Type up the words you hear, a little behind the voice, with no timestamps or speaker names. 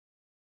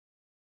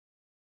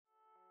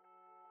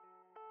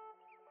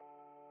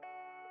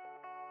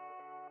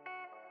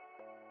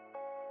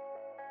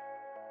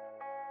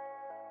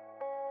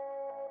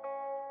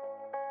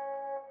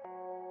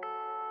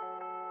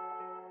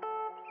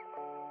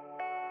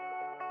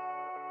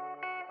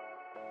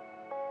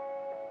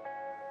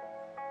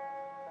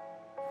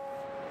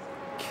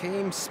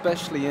came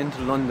specially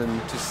into London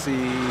to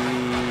see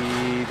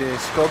the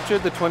sculpture,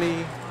 the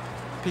 20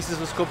 pieces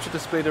of sculpture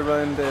displayed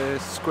around the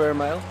square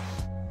mile.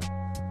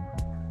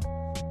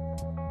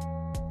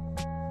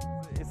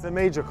 It's a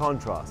major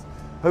contrast.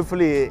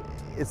 Hopefully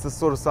it's the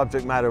sort of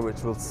subject matter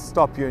which will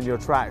stop you in your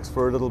tracks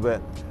for a little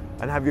bit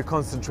and have you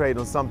concentrate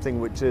on something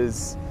which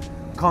is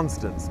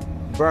constant,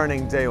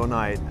 burning day or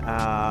night,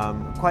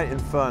 quite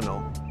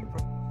infernal.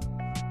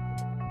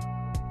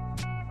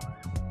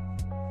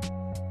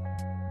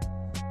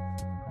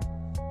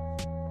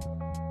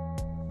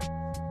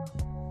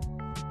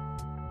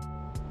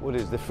 What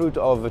is the fruit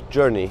of a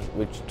journey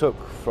which took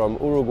from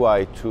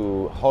Uruguay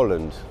to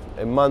Holland,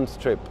 a month's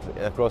trip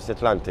across the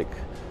Atlantic,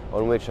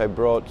 on which I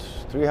brought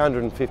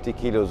 350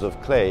 kilos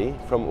of clay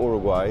from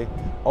Uruguay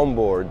on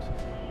board,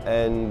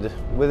 and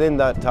within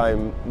that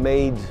time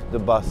made the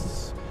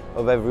busts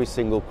of every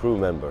single crew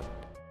member.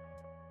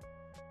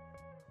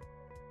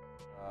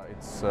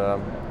 It's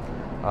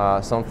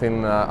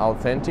something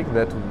authentic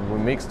that we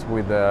mixed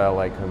with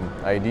like an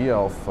idea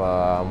of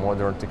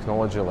modern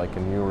technology, like a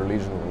new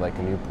religion, like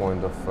a new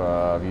point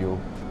of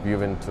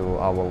view into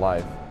our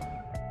life.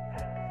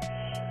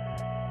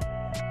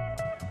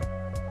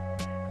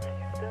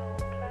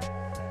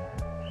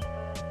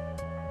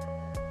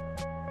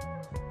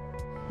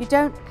 You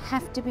don't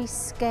have to be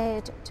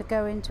scared to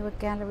go into a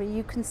gallery.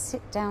 You can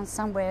sit down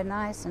somewhere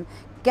nice and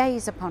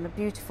gaze upon a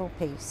beautiful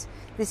piece.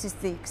 This is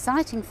the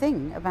exciting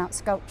thing about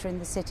sculpture in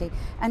the city,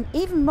 and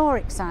even more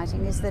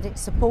exciting is that it's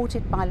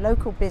supported by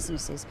local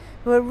businesses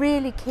who are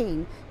really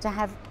keen to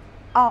have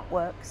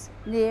artworks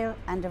near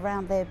and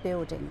around their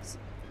buildings.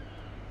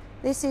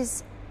 This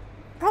is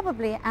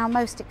probably our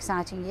most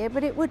exciting year,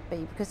 but it would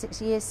be because it's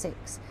year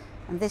 6,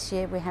 and this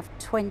year we have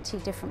 20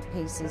 different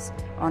pieces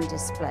on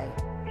display.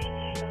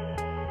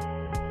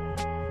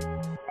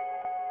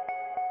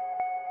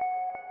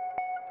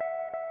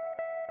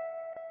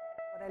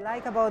 What I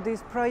like about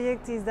this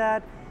project is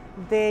that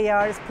they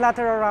are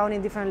splattered around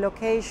in different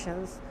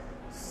locations,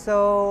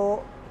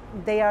 so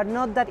they are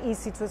not that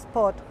easy to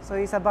spot. So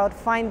it's about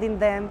finding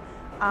them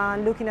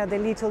and looking at the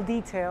little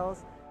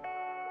details.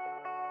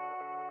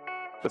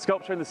 The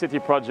Sculpture in the City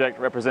project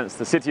represents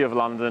the City of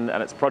London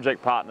and its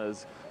project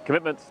partners'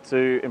 commitment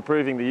to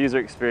improving the user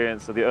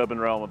experience of the urban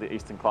realm of the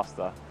Eastern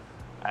Cluster,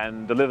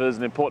 and delivers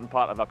an important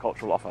part of our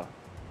cultural offer.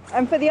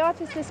 And for the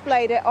artist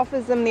displayed, it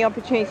offers them the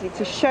opportunity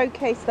to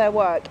showcase their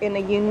work in a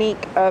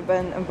unique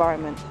urban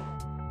environment.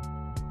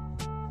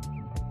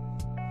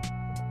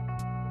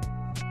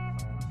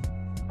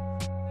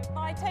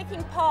 By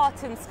taking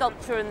part in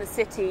Sculpture in the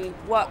City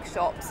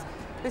workshops,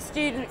 the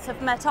students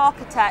have met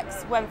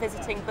architects when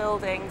visiting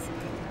buildings,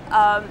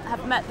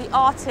 have met the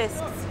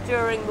artists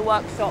during the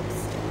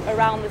workshops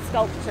around the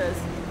sculptures.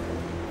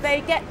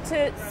 They get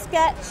to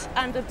sketch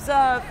and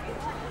observe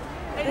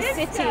the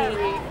city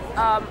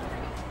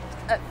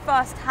at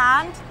first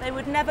hand. They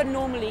would never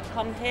normally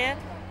come here.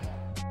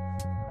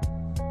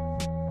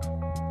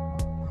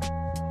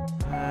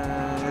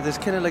 There's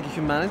kind of like a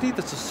humanity,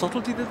 there's a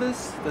subtlety to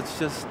this that's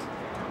just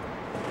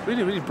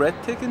really, really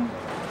breathtaking.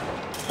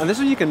 And this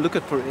one you can look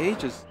at for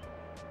ages.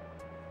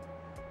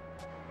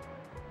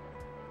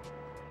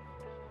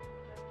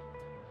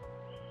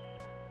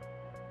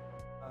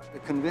 The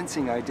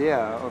convincing idea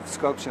of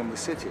sculpture in the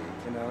city,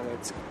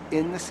 it's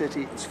in the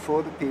city, it's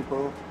for the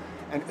people,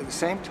 and at the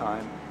same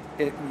time,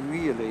 it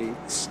really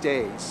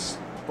stays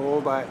all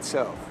by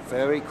itself,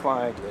 very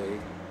quietly,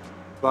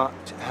 but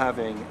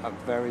having a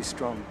very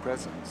strong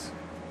presence.